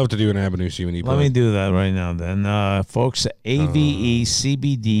love to do an Avenue CBD. Let me do that right now then. Folks,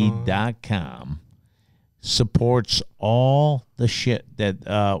 AVECBD.com supports all the shit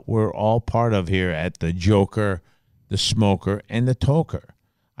that we're all part of here at the Joker, the Smoker, and the Toker.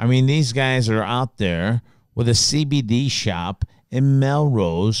 I mean, these guys are out there with a CBD shop in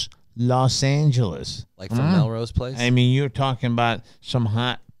Melrose, Los Angeles. Like from Melrose Place? I mean, you're talking about some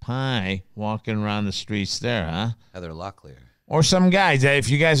hot pie walking around the streets there, huh? Heather Locklear. Or some guys. If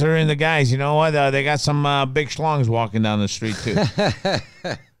you guys are into guys, you know what? They got some big schlongs walking down the street, too.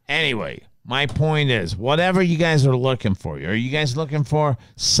 Anyway, my point is, whatever you guys are looking for, are you guys looking for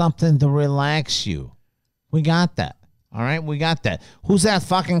something to relax you? We got that. All right? We got that. Who's that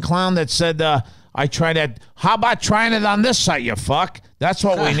fucking clown that said, I tried it? How about trying it on this site, you fuck? That's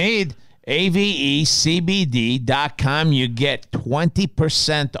what we need. AVECBD.com. You get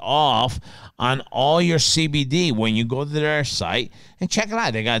 20% off on all your CBD when you go to their site and check it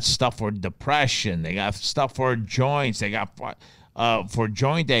out. They got stuff for depression. They got stuff for joints. They got for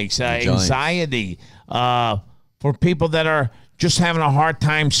joint aches, anxiety, for people that are just having a hard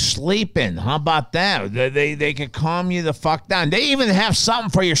time sleeping. How about that? They can calm you the fuck down. They even have something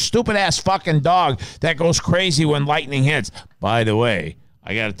for your stupid ass fucking dog that goes crazy when lightning hits. By the way,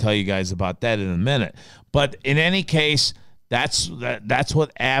 I got to tell you guys about that in a minute. But in any case, that's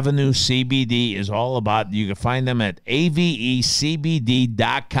what Avenue CBD is all about. You can find them at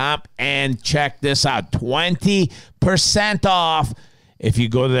AVECBD.com and check this out. 20% off if you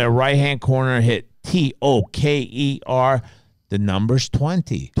go to their right-hand corner and hit TOKER. The number's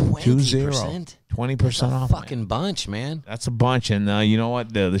 20. 20%? 20% off. Fucking man. bunch, man. That's a bunch. And you know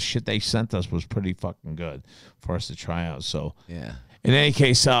what? The shit they sent us was pretty fucking good for us to try out. So, Yeah. in any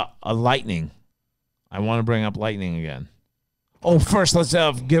case, a Lightning. I want to bring up Lightning again. Oh, first, let's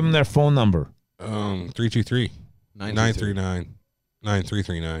give them their phone number. 323 939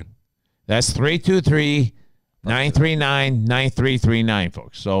 9339. That's 323-939-9339,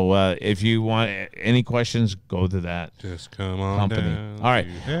 folks. So if you want any questions, go to that. Just come on Company. down. All right.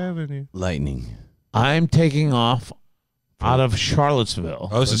 to Avenue. Lightning. I'm taking off out of Charlottesville.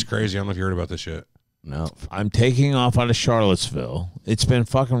 Oh, this is crazy. I don't know if you heard about this shit. No. I'm taking off out of Charlottesville. It's been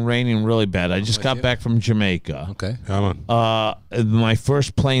fucking raining really bad. I just got back from Jamaica. Okay. Come on. My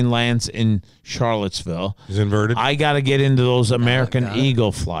first plane lands in Charlottesville. Is it inverted? I got to get into those American got it.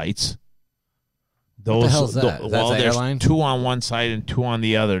 Eagle flights. Those, the hell's that? That's an there's airline? 2 on one side and 2 on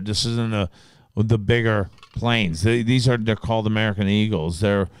the other. This isn't the bigger planes. They're called American Eagles.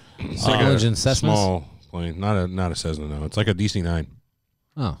 They're It's like a Engine Cessnas? small plane, not a Cessna. No, it's like a DC-9.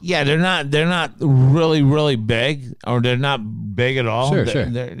 Oh. yeah, they're not really big, or they're not big at all. Sure, They're-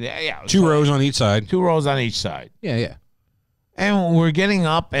 sure. yeah, 2 rows on each side. 2 rows on each side. Yeah, yeah. And we're getting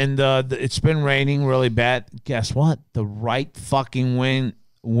up, and it's been raining really bad. Guess what? The right fucking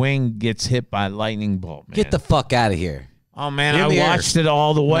wing gets hit by a lightning bolt, man. Get the fuck out of here. Oh, man, in I the air. watched it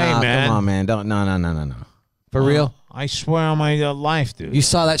all the way, Nah, man. Come on, man. Don't. No. For real? I swear on my life, dude. You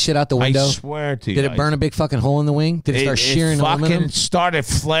saw that shit out the I window? swear to you. Did it burn a big fucking hole in the wing? Did it start shearing It fucking aluminum? started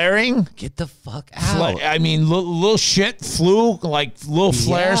flaring. Get the fuck out. I mean, little shit flew, like little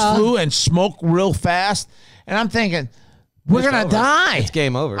flares Yeah. flew and smoke real fast. And I'm thinking, We're It's gonna over. die. It's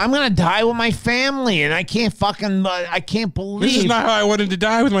game over. I'm gonna die with my family, and I can't fucking. I can't believe This is not how I wanted to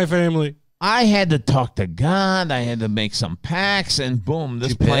die with my family. I had to talk to God. I had to make some packs, and boom,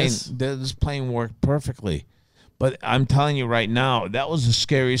 this plane worked perfectly. But I'm telling you right now, that was the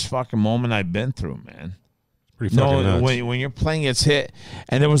scariest fucking moment I've been through, man. Pretty fucking nuts. When your plane gets hit,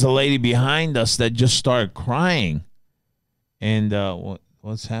 and there was a lady behind us that just started crying, and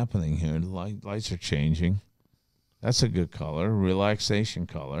what's happening here? The lights are changing. That's a good color, relaxation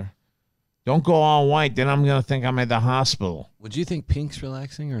color. Don't go all white, then I'm gonna think I'm at the hospital. Would you think pink's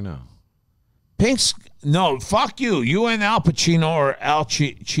relaxing or no? Pink's no, fuck you. You and Al Pacino or Al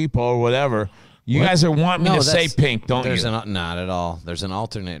Cheapo or whatever. You guys are wanting me to say pink, don't you? Not at all. There's an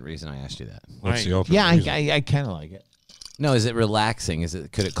alternate reason I asked you that. What's the alternate Yeah, reason? I kind of like it. No, is it relaxing?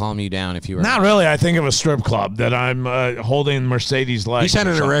 Could it calm you down if you were Not really. I think of a strip club that I'm holding Mercedes legs. He's had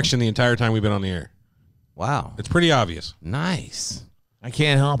or an something. erection the entire time we've been on the air. Wow, It's pretty obvious. nice. I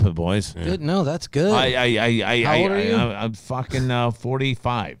can't help it, boys. Good. No, that's good. How old are you? I'm fucking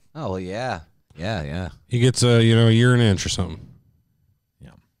 45. Oh well, yeah. He gets a year and an inch or something.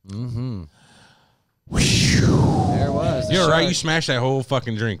 Mm-hmm. There was. You're right. You smashed that whole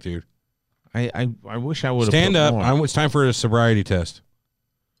fucking drink, dude. I wish I would have Stand up. More. It's time for a sobriety test.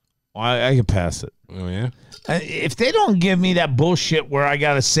 I can pass it. Oh yeah. If they don't give me that bullshit where I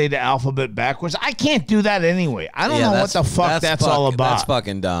got to say the alphabet backwards, I can't do that anyway. I don't know what the fuck that's all about. That's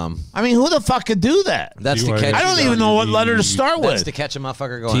fucking dumb. I mean, who the fuck could do that? That's You to are- catch. I don't even know what letter to start That's with. to catch a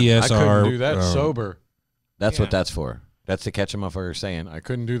motherfucker going. TSR. I couldn't do that um, sober. That's what that's for. That's to catch a motherfucker saying, I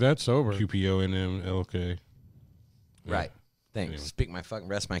couldn't do that sober. QPONMLK. Right. Thanks. Speak my fucking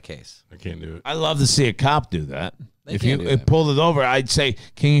rest my case. I can't do it. I'd love to see a cop do that. They If can't you do that. pulled it over, I'd say,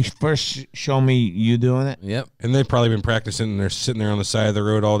 can you first show me you doing it? Yep. And they've probably been practicing, and they're sitting there on the side of the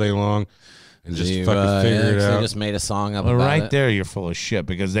road all day long and just fucking figure it They out. just made a song up Well, about right it. there, you're full of shit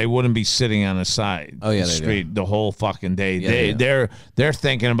because they wouldn't be sitting on the side, Oh, yeah, the they do. street the whole fucking day. Yeah, they do. They're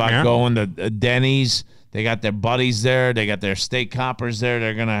thinking about Yeah. going to Denny's. They got their buddies there. They got their steak coppers there.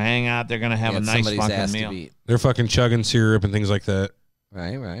 They're gonna hang out. They're gonna have a Get nice somebody's fucking ass meal. to beat. They're fucking chugging syrup and things like that.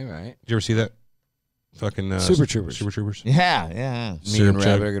 Right. Did you ever see that? Fucking Super Troopers. Super Troopers. Yeah. Me Syrup and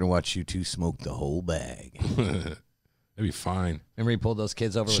chug. Rabbit are gonna watch you two smoke the whole bag. That'd be fine. Remember he pulled those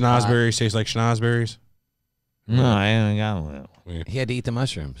kids over with pot? Schnozberries tastes like schnozberries. No, I haven't got one. He had to eat the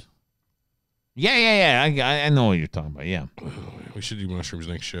mushrooms. Yeah. I know what you're talking about. Yeah. We should do mushrooms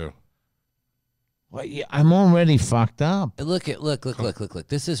next show. Well, yeah, I'm already fucked up. Look.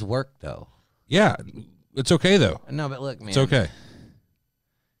 This is work though. Yeah, it's okay though. No, but look, man. It's okay.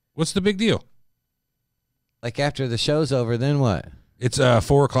 What's the big deal? Like after the show's over, then what? It's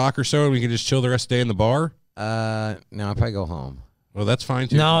 4 o'clock or so, and we can just chill the rest of the day in the bar. No, I'll probably go home. Well, that's fine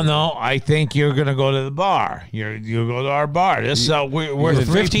too. No. I think you're gonna go to the bar. You'll go to our bar. This we're 15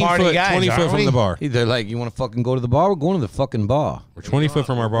 three party foot, guys. 20 foot aren't from we? the bar. They're like, you want to fucking go to the bar? We're going to the fucking bar. We're 20 foot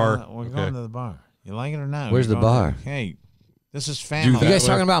from our bar. We're Okay. going to the bar. You like it or not? Where's We're the going bar? Hey, this is family. that. You guys way.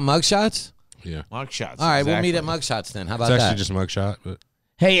 talking about mugshots? Yeah, Mug shots. All right, we'll exactly. meet at mugshots then. How about it's actually that? just a mugshot, but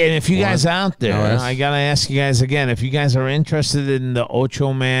Hey, and if you guys out there, No, that's- I gotta ask you guys again. If you guys are interested in the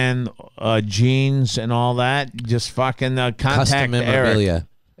Ocho Man jeans and all that, just fucking Custom contact Eric. memorabilia.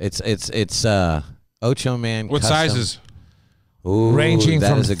 It's Ocho Man. what custom. sizes? Ooh, Ranging that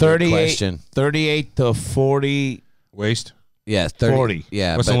from is a good 38 question. 38 to 40, Waist. Yeah, 30, 40.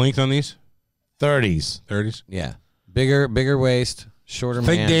 Yeah, What's but, the length on these? 30s. 30s. Yeah, bigger waist, shorter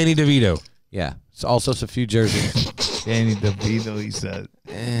Think man. Danny DeVito. Yeah, it's also a few jerseys. Danny DeVito, he said.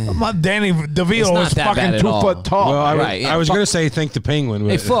 Eh. My Danny It's DeVito not was that fucking bad at 2 all. foot tall. Well, right, yeah. I was going to say think the Penguin,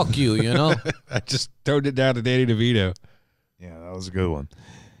 but Hey, fuck you, you know. I just toned it down to Danny DeVito. yeah, that was a good one.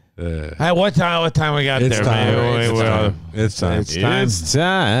 Uh, Hey, what time we got it's there, time. man? It's Wait, time. It's time. It's time. It's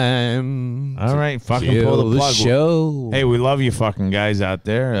time. All right, fucking Kill pull the plug. show. Hey, we love you fucking guys out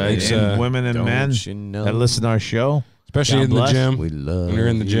there, Thanks, and women and don't men you know that listen to our show. Especially God in the bless. gym. We love When you're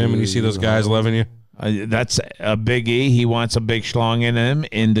in the gym and you see those guys loving you. That's a Big E. He wants a big schlong in him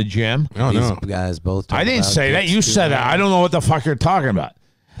in the gym. Oh, These no. guys both. talk I didn't about say that. dicks You too said that. much. I don't know what the fuck you're talking about.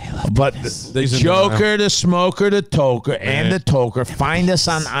 But the He's in Joker, the Smoker, the Toker, and the Toker. Find us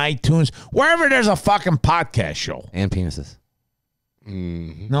on iTunes, wherever there's a fucking podcast show. And penises.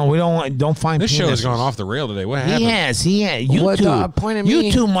 No, we don't find This show has penises. gone off the rail today. What happened? He has. You What, two. point at You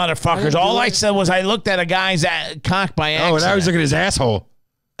me. two I motherfuckers. didn't All do I it. said was I looked at a guy's cock by accident. Oh, and I was looking at his asshole.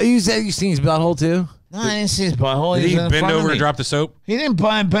 You said you seen his butthole too? No, I didn't see his butthole. Did was he in bend front of over me. and drop the soap? He didn't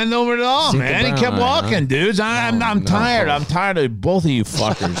bend over at all, See the man. He brown kept eye, walking, huh? dudes. I'm no. tired. I'm tired of both of you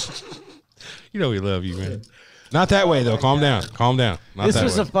fuckers. You know we love you, man. Not that way, though. Calm down. Calm down. Not This that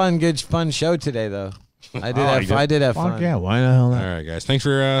was way. a fun show today, though. I did have Fuck fun. yeah, why the hell All not? right, guys. Thanks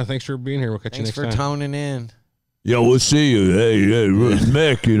for being here. We'll catch Thanks you for next time. toning in. Yo, we'll see you. Hey,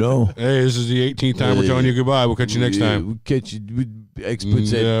 Mick, you know. Hey, this is the 18th time we're telling you goodbye. We'll catch you next time. We'll catch you with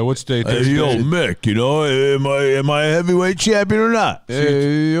experts at What's day? Hey, Thursday? yo, Mick, you know, am I a heavyweight champion or not?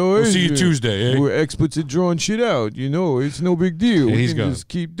 We'll see you Tuesday. Eh? We're experts at drawing shit out. You know, it's no big deal. Yeah, we he's can gone. just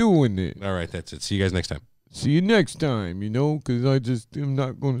keep doing it. All right, that's it. See you guys next time. See you next time, you know, because I'm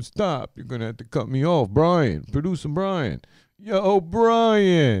not going to stop. You're going to have to cut me off. Brian, producer Brian. Yo,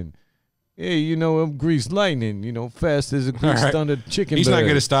 Brian. Hey, you know, I'm Grease Lightning, you know, fast as a greased right. under chicken He's bird. not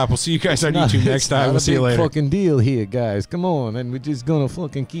going to stop. We'll see you guys on Not- YouTube next it's time. not We'll a see you big later. fucking deal here, guys. Come on, and we're just gonna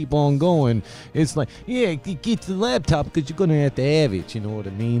fucking keep on going. It's like, yeah, get the laptop because you're gonna have to have it. You know what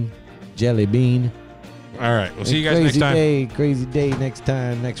I mean? Jelly bean. All right, we'll see you guys next time. Crazy day next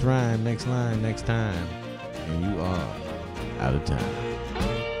time. Next rhyme. Next line. Next time. And you are out of time.